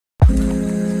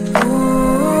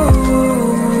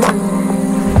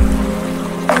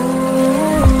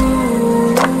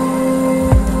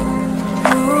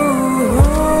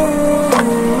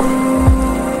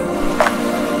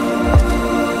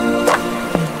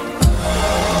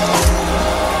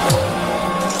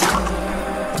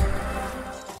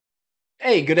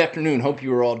Hey, good afternoon. Hope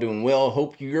you are all doing well.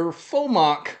 Hope your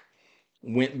FOMC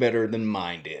went better than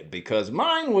mine did because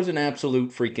mine was an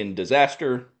absolute freaking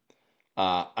disaster.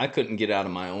 I couldn't get out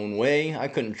of my own way. I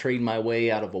couldn't trade my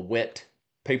way out of a wet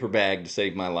paper bag to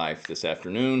save my life this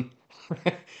afternoon.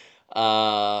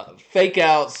 Fake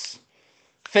outs,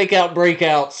 fake out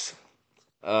breakouts,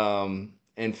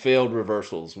 and failed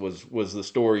reversals was the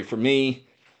story for me.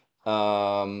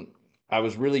 Um, I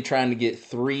was really trying to get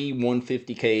three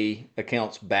 150K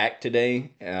accounts back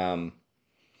today.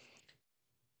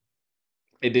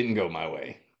 It didn't go my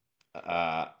way.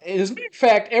 As a matter of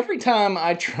fact, every time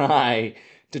I try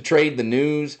to trade the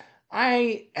news,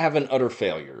 I have an utter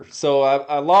failure. So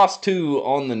I lost two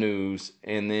on the news,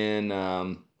 and then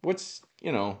it's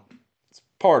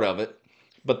part of it.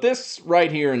 But this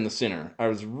right here in the center, I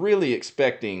was really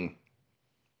expecting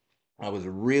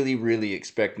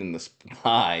the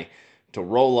SPY to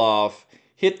roll off,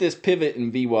 hit this pivot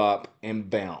in VWAP, and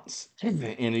bounce.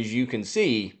 And as you can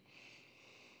see,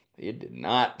 it did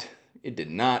not. It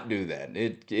did not do that.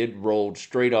 It rolled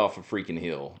straight off a freaking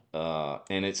hill,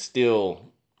 and it's still.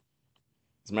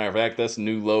 As a matter of fact, that's a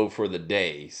new low for the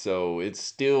day. So it's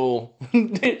still.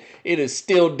 It is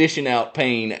still dishing out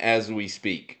pain as we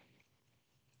speak.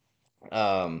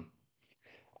 Um,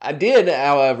 I did,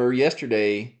 however,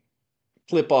 yesterday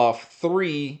flip off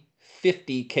three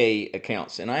 50K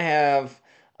accounts, and I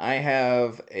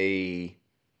have a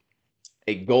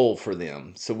goal for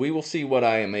them. So we will see what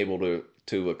I am able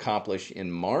to accomplish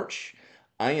in March.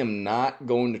 I am not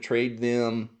going to trade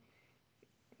them.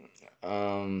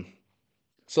 Um,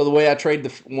 so the way I trade the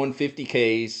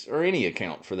 150Ks or any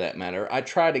account for that matter, I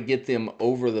try to get them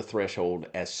over the threshold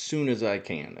as soon as I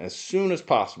can, as soon as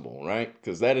possible, right?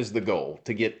 Because that is the goal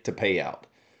to get to payout.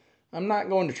 I'm not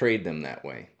going to trade them that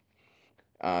way.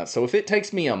 So if it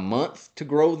takes me a month to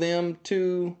grow them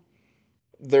to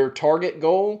their target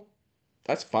goal,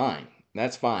 that's fine.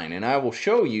 That's fine. And I will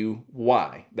show you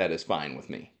why that is fine with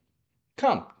me.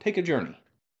 Come, take a journey.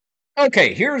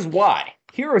 Okay, here's why.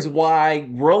 Here is why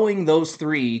growing those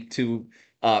three to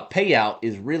payout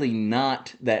is really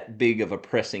not that big of a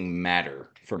pressing matter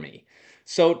for me.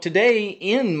 So today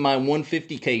in my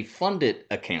 150K funded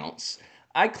accounts,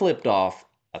 I clipped off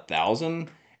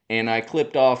 1,000 and I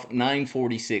clipped off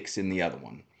 946 in the other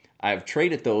one. I have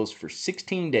traded those for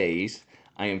 16 days.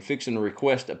 I am fixing to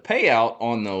request a payout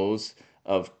on those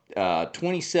of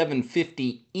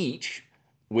 2750 each,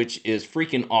 which is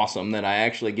freaking awesome that I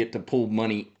actually get to pull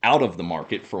money out of the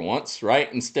market for once,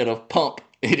 right? Instead of pump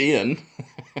it in.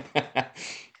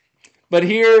 But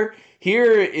here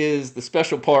is the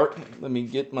special part. Let me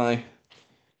get my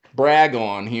brag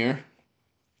on here.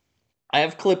 I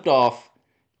have clipped off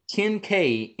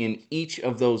 10K in each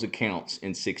of those accounts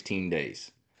in 16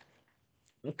 days.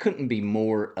 I couldn't be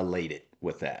more elated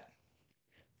with that.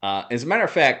 As a matter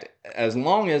of fact, as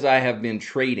long as I have been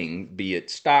trading, be it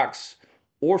stocks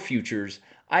or futures,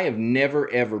 I have never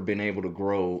ever been able to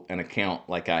grow an account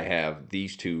like I have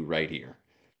these two right here.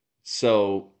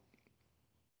 So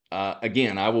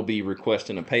again, I will be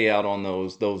requesting a payout on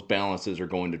those. Those balances are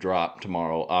going to drop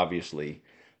tomorrow, obviously.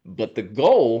 But the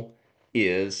goal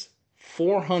is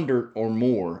 400 or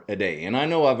more a day. And I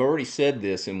know I've already said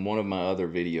this in one of my other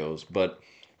videos, but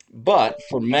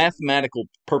for mathematical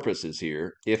purposes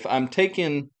here, if I'm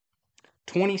taking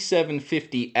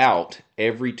 2750 out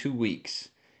every 2 weeks,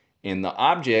 and the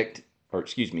object, or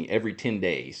excuse me, every 10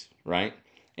 days, right?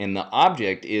 And the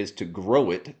object is to grow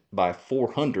it by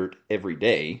 400 every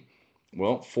day.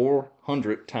 Well,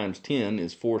 400 times 10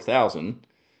 is 4,000.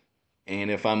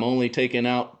 And if I'm only taking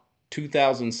out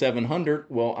 2,700,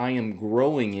 well, I am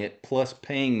growing it plus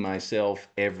paying myself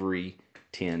every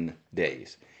 10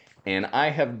 days. And I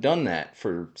have done that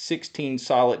for 16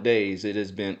 solid days. It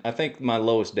has been, I think my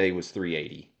lowest day was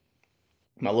 380.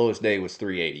 My lowest day was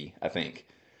 380, I think.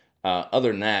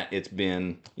 Other than that, it's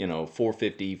been,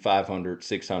 450, 500,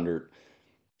 600,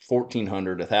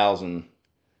 1,400, 1,000,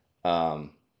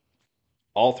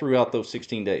 all throughout those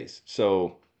 16 days.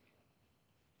 So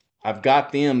I've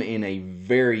got them in a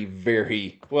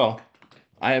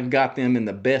I have got them in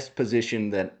the best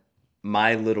position that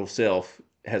my little self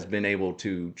has been able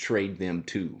to trade them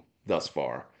to thus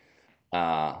far.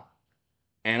 Uh,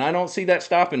 and I don't see that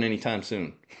stopping anytime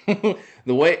soon.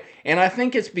 And I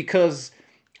think it's because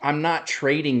I'm not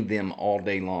trading them all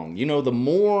day long. The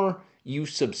more you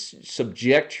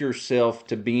subject yourself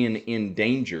to being in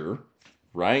danger,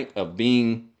 right, of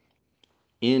being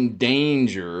in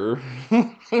danger,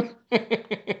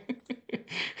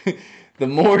 the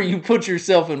more you put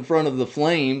yourself in front of the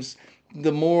flames,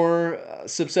 the more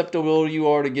susceptible you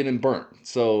are to getting burnt.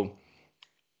 So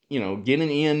getting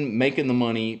in, making the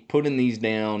money, putting these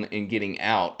down, and getting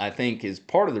out, I think is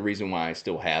part of the reason why I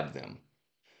still have them.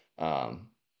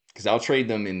 Because I'll trade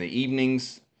them in the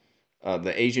evenings.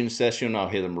 The Asian session, I'll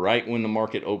hit them right when the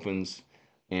market opens,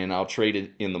 and I'll trade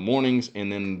it in the mornings,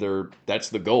 and then that's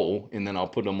the goal, and then I'll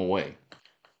put them away.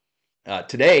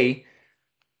 Today,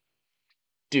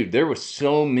 dude, there were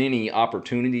so many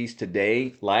opportunities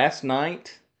today. Last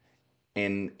night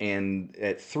and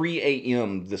at 3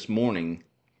 a.m. this morning,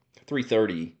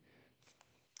 3:30,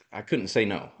 I couldn't say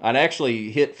no. I'd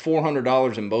actually hit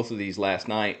 $400 in both of these last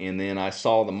night, and then I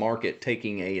saw the market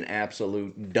taking an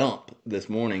absolute dump this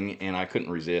morning, and I couldn't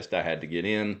resist. I had to get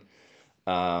in.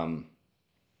 Um,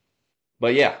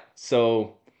 but yeah,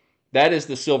 so that is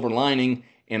the silver lining,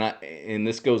 and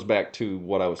this goes back to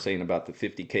what I was saying about the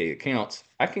 50K accounts.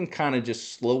 I can kind of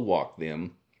just slow walk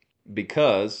them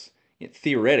because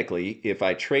theoretically, if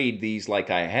I trade these like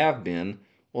I have been,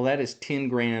 well, that is 10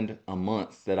 grand a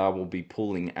month that I will be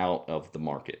pulling out of the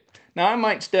market. Now, I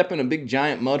might step in a big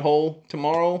giant mud hole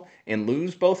tomorrow and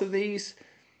lose both of these,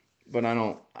 but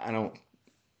I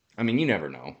mean, you never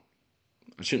know.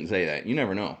 I shouldn't say that. You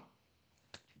never know.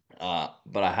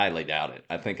 But I highly doubt it.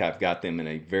 I think I've got them in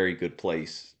a very good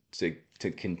place to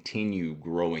continue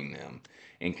growing them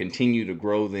and continue to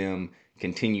grow them,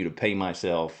 continue to pay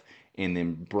myself, and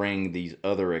then bring these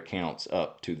other accounts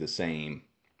up to the same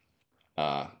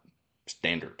uh,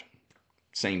 standard,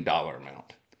 same dollar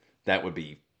amount. That would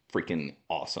be freaking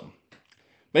awesome.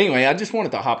 But anyway, I just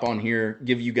wanted to hop on here,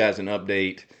 give you guys an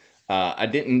update. I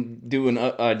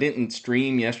didn't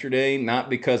stream yesterday, not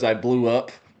because I blew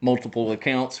up multiple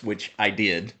accounts, which I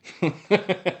did,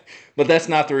 but that's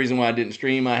not the reason why I didn't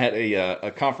stream. I had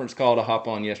a conference call to hop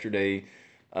on yesterday,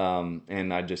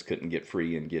 and I just couldn't get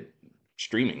free and get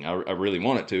streaming. I really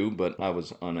wanted to, but I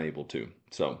was unable to.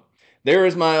 So there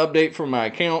is my update for my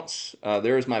accounts.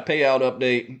 There is my payout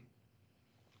update.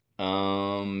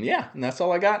 Yeah, and that's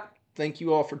all I got. Thank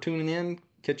you all for tuning in.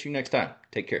 Catch you next time.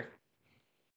 Take care.